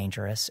not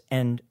dangerous.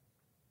 And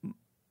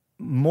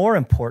more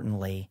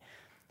importantly,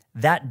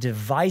 that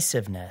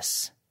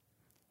divisiveness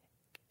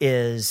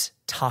is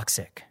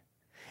toxic.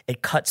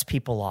 It cuts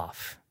people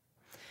off.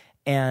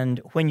 And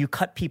when you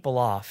cut people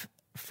off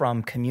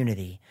from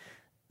community,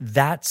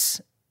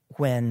 that's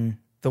when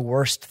the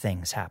worst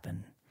things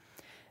happen.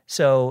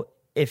 So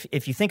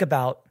if you think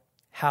about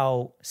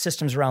how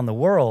systems around the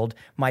world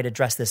might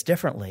address this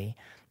differently,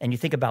 and you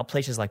think about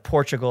places like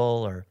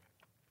Portugal or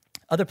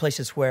other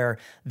places where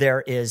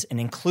there is an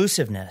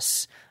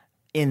inclusiveness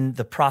in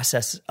the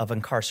process of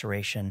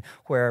incarceration,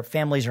 where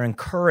families are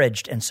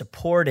encouraged and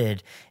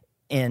supported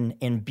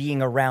in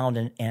being around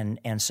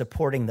and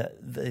supporting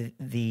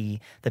the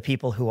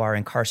people who are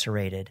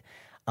incarcerated.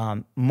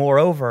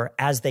 Moreover,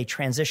 as they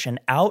transition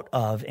out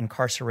of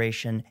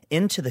incarceration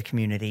into the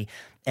community,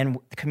 and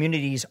the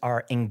communities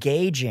are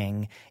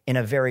engaging in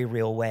a very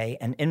real way,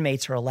 and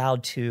inmates are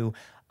allowed to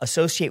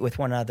associate with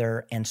one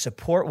another and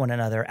support one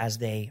another as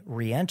they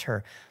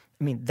re-enter.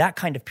 I mean, that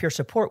kind of peer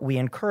support we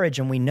encourage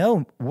and we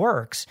know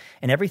works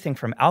in everything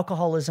from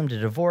alcoholism to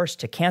divorce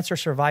to cancer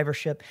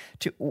survivorship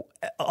to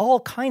all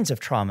kinds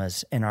of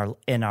traumas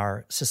in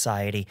our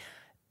society.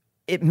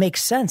 It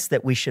makes sense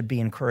that we should be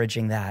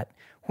encouraging that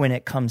when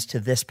it comes to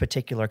this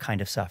particular kind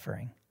of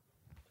suffering.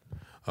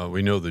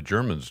 We know the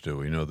Germans do.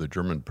 We know the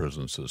German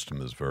prison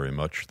system is very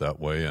much that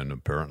way and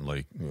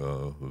apparently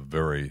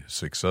very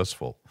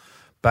successful.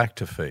 Back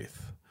to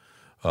faith.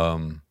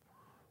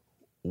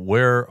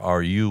 Where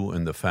are you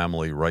and the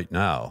family right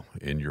now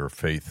in your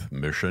faith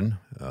mission,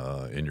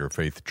 in your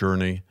faith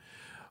journey?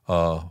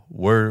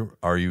 Where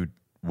are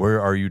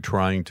you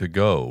trying to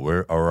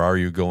go? Or are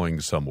you going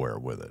somewhere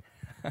with it?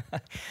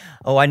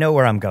 Oh, I know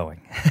where I'm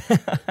going.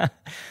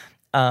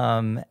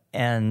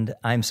 And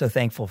I'm so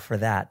thankful for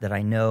that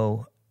I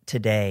know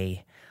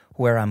today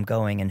where I'm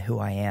going and who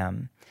I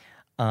am.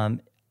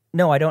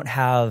 No, I don't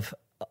have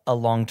a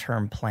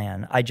long-term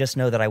plan. I just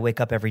know that I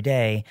wake up every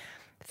day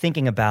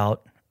thinking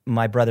about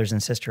my brothers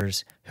and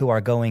sisters who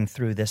are going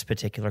through this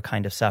particular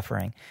kind of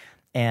suffering.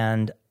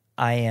 And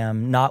I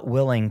am not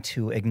willing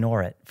to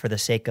ignore it for the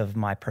sake of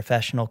my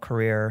professional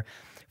career,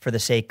 for the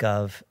sake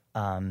of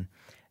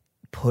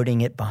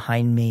putting it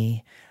behind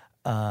me.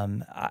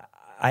 I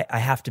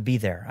have to be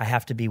there. I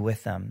have to be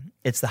with them.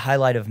 It's the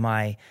highlight of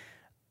my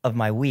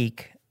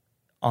week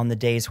on the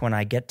days when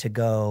I get to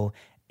go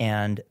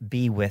and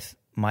be with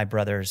my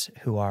brothers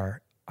who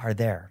are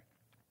there.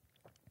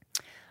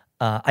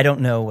 I don't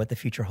know what the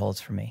future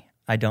holds for me.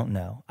 I don't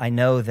know. I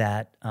know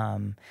that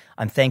I'm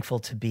thankful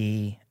to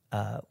be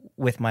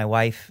with my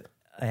wife,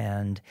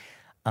 and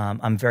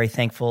I'm very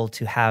thankful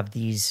to have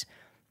these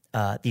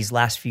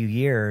last few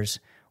years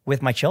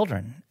with my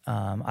children.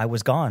 I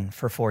was gone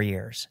for 4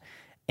 years.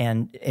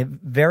 And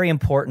very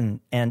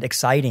important and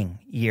exciting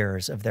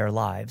years of their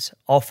lives,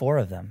 all 4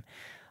 of them.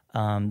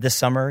 This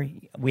summer,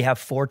 we have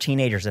 4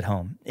 teenagers at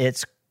home.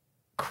 It's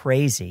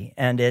crazy,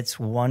 and it's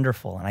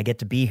wonderful, and I get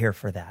to be here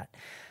for that.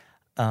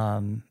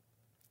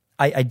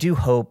 I do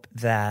hope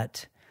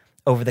that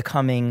over the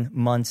coming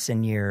months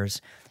and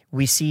years,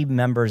 we see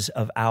members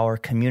of our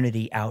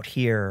community out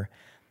here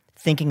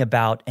thinking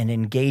about and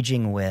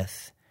engaging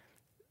with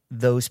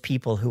those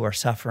people who are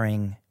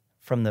suffering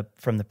from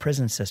the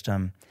prison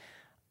system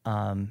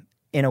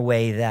in a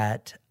way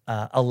that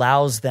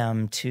allows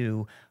them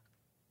to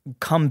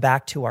come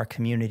back to our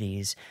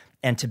communities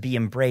and to be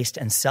embraced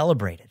and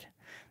celebrated,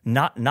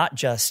 not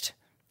just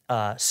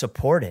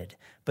supported,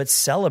 but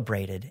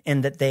celebrated,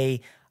 in that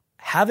they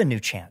have a new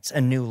chance,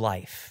 a new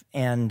life,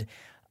 and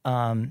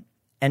in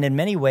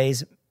many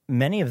ways,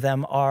 many of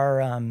them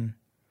are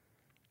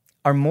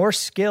more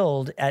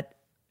skilled at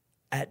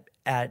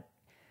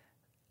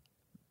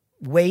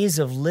ways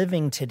of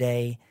living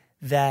today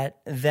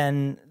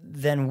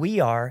than we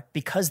are,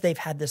 because they've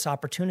had this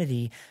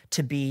opportunity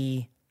to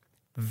be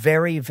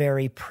very,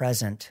 very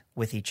present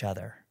with each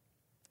other,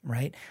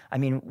 right? I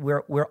mean,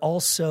 we're all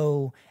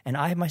so, and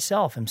I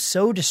myself am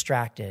so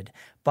distracted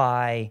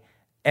by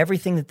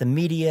everything that the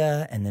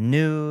media and the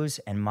news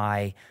and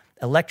my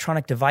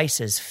electronic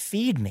devices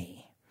feed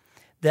me,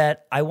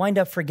 that I wind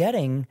up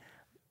forgetting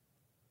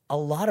a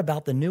lot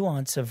about the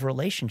nuance of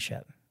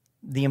relationship,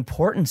 the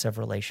importance of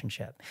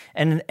relationship,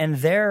 and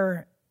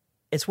there,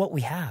 it's what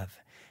we have,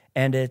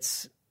 and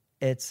it's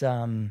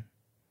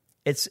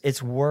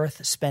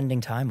worth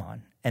spending time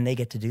on, and they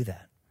get to do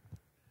that.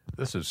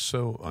 This is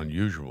so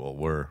unusual,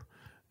 where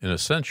in a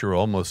sense you're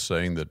almost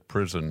saying that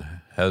prison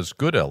has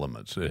good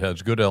elements. It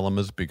has good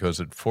elements because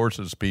it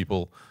forces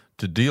people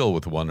to deal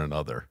with one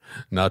another,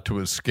 not to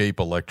escape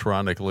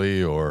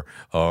electronically or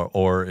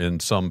in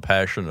some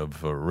passion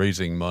of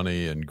raising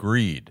money and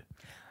greed.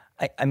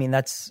 I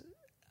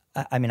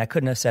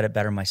couldn't have said it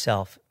better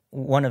myself.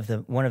 One of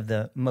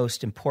the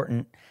most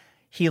important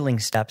healing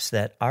steps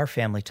that our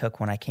family took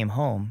when I came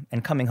home,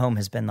 and coming home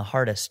has been the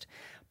hardest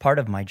part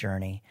of my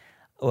journey,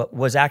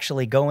 was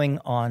actually going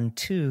on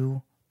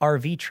 2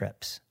 RV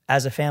trips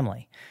as a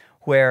family,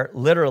 where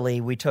literally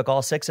we took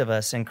all 6 of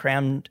us and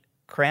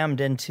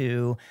crammed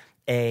into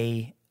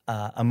a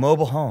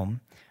mobile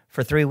home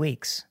for 3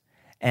 weeks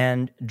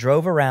and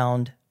drove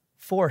around,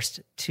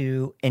 forced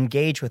to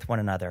engage with one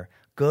another,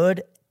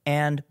 good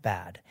and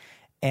bad.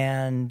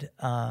 And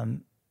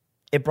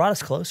it brought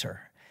us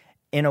closer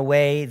in a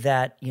way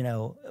that,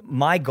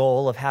 my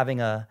goal of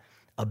having a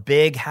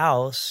big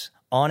house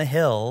on a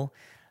hill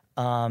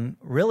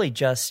really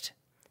just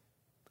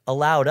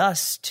allowed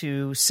us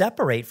to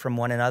separate from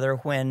one another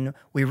when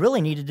we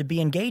really needed to be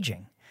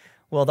engaging.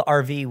 Well, the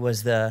RV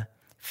was the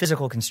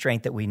physical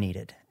constraint that we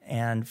needed.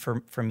 And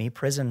for me,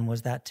 prison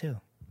was that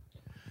too.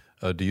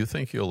 Do you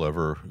think you'll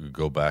ever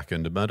go back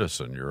into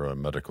medicine? You're a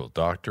medical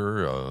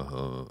doctor.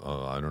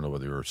 I don't know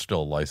whether you're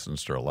still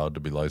licensed or allowed to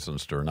be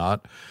licensed or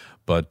not,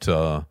 but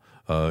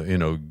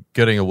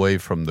getting away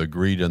from the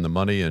greed and the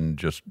money and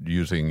just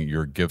using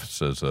your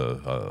gifts as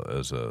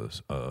a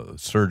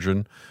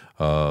surgeon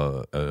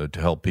to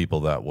help people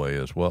that way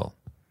as well.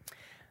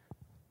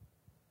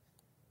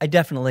 I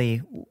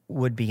definitely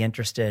would be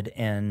interested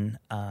in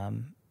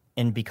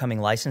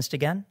becoming licensed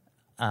again.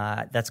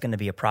 That's going to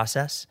be a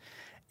process,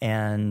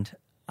 and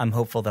I'm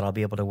hopeful that I'll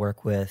be able to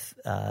work with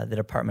the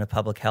Department of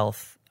Public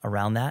Health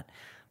around that.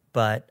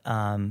 But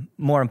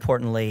more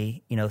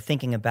importantly,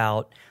 thinking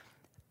about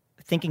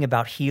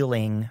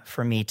healing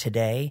for me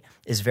today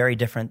is very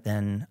different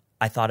than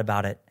I thought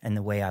about it and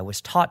the way I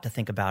was taught to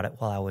think about it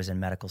while I was in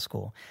medical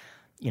school.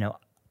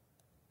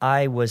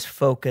 I was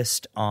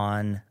focused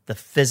on the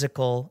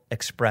physical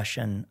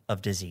expression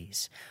of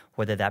disease,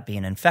 whether that be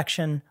an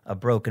infection, a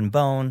broken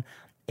bone,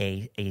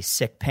 a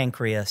sick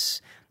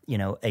pancreas,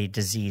 a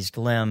diseased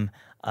limb,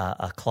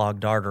 a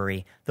clogged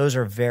artery. Those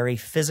are very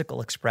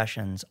physical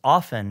expressions,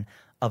 often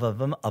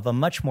of a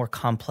much more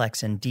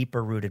complex and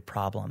deeper-rooted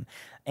problem.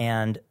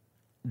 And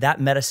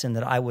that medicine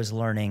that I was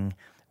learning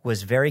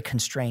was very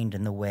constrained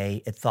in the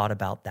way it thought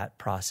about that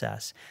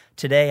process.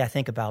 Today, I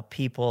think about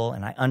people,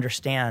 and I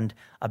understand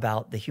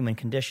about the human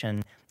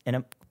condition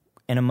in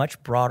a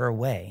much broader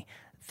way,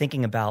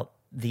 thinking about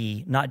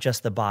not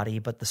just the body,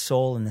 but the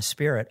soul and the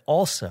spirit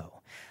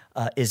also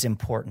is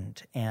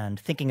important, and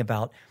thinking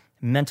about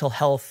mental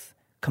health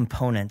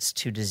components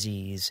to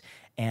disease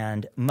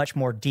and much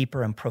more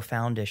deeper and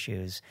profound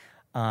issues,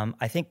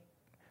 I think,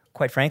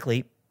 quite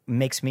frankly,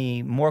 makes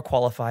me more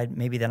qualified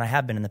maybe than I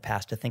have been in the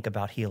past to think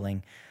about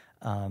healing,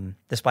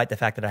 despite the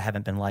fact that I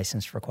haven't been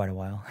licensed for quite a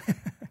while.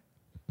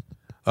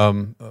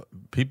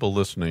 People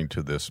listening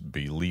to this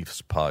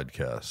Beliefs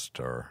podcast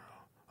are,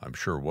 I'm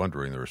sure,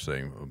 wondering, they're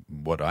saying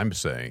what I'm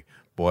saying.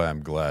 Boy,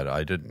 I'm glad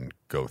I didn't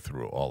go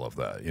through all of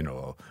that.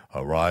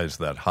 A rise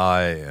that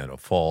high and a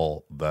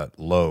fall that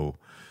low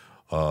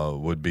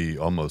would be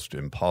almost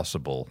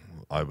impossible,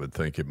 I would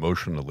think,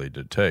 emotionally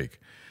to take.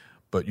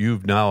 But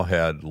you've now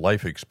had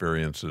life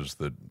experiences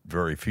that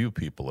very few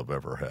people have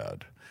ever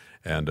had,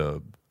 and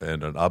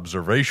an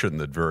observation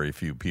that very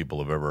few people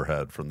have ever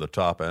had from the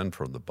top and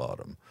from the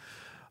bottom.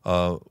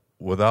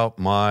 Without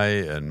my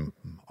and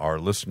our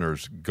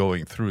listeners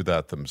going through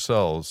that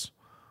themselves,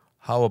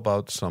 how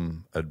about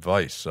some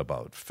advice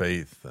about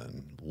faith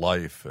and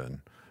life,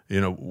 and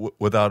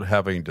without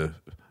having to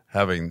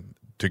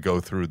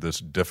go through this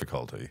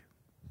difficulty?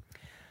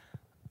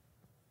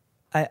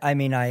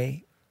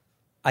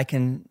 I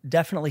can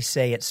definitely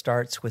say it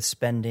starts with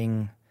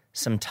spending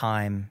some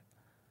time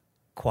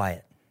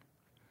quiet.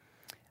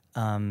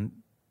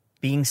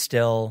 Being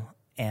still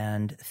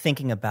and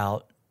thinking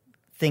about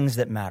things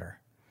that matter.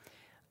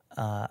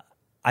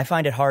 I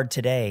find it hard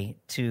today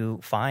to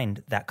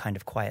find that kind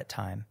of quiet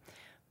time,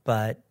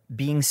 but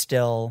being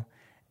still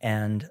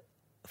and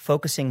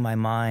focusing my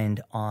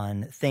mind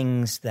on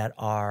things that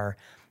are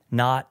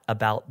not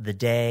about the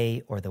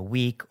day or the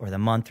week or the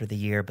month or the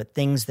year, but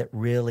things that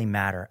really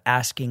matter,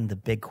 asking the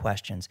big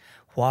questions.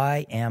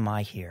 Why am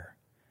I here?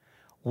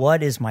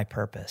 What is my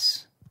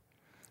purpose?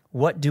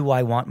 What do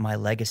I want my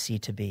legacy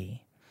to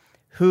be?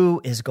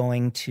 Who is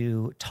going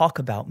to talk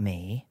about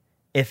me,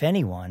 if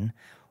anyone,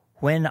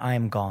 when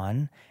I'm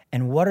gone,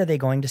 and what are they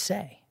going to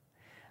say?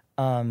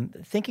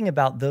 Thinking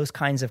about those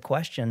kinds of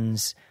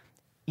questions,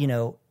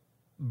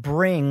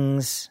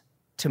 brings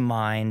to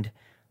mind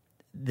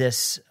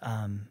this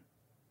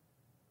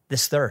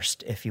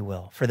thirst, if you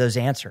will, for those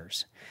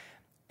answers.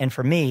 And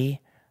for me,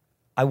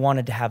 I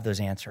wanted to have those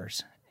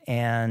answers.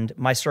 And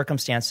my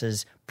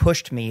circumstances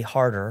pushed me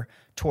harder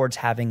towards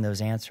having those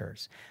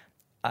answers.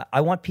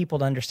 I want people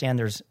to understand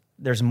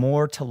there's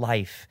more to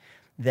life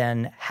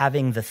than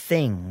having the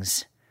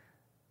things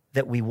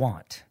that we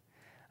want.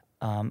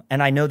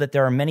 And I know that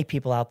there are many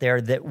people out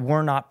there that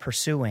were not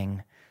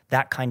pursuing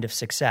that kind of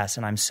success,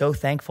 and I'm so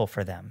thankful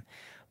for them.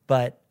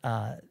 But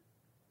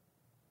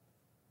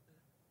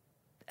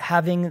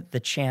having the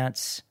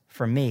chance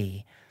for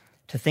me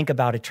to think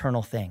about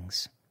eternal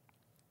things,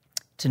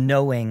 to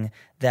knowing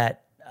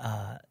that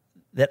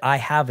that I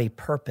have a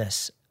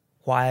purpose,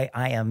 why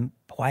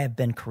I've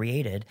been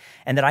created,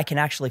 and that I can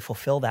actually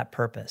fulfill that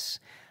purpose.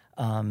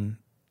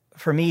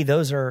 For me,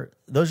 those are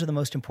the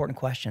most important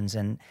questions,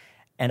 and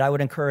I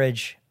would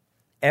encourage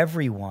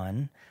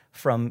everyone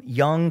from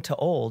young to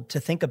old to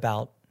think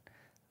about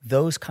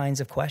those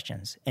kinds of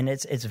questions. And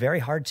it's very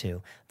hard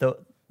to.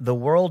 The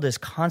world is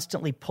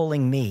constantly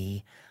pulling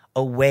me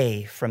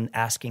away from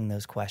asking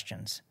those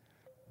questions.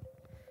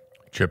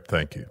 Chip,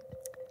 thank you.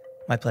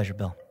 My pleasure,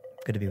 Bill.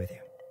 Good to be with you.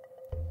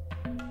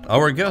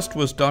 Our guest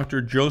was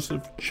Dr.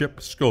 Joseph Chip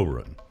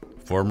Skowron,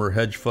 former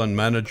hedge fund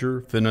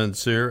manager,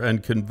 financier,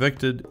 and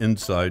convicted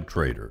inside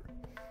trader.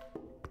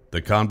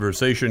 The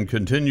conversation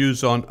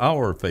continues on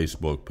our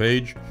Facebook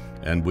page,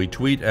 and we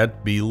tweet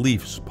at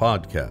Beliefs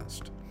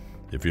Podcast.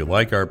 If you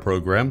like our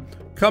program,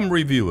 come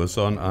review us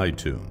on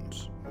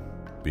iTunes.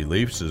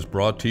 Beliefs is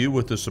brought to you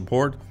with the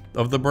support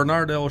of the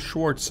Bernard L.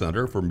 Schwartz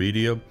Center for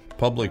Media,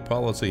 Public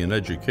Policy, and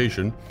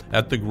Education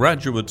at the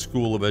Graduate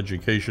School of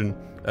Education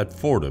at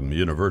Fordham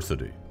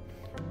University.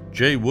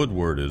 Jay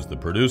Woodward is the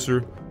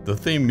producer. The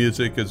theme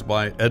music is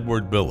by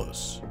Edward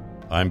Billis.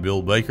 I'm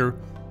Bill Baker.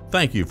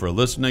 Thank you for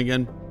listening,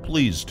 and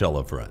please tell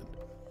a friend.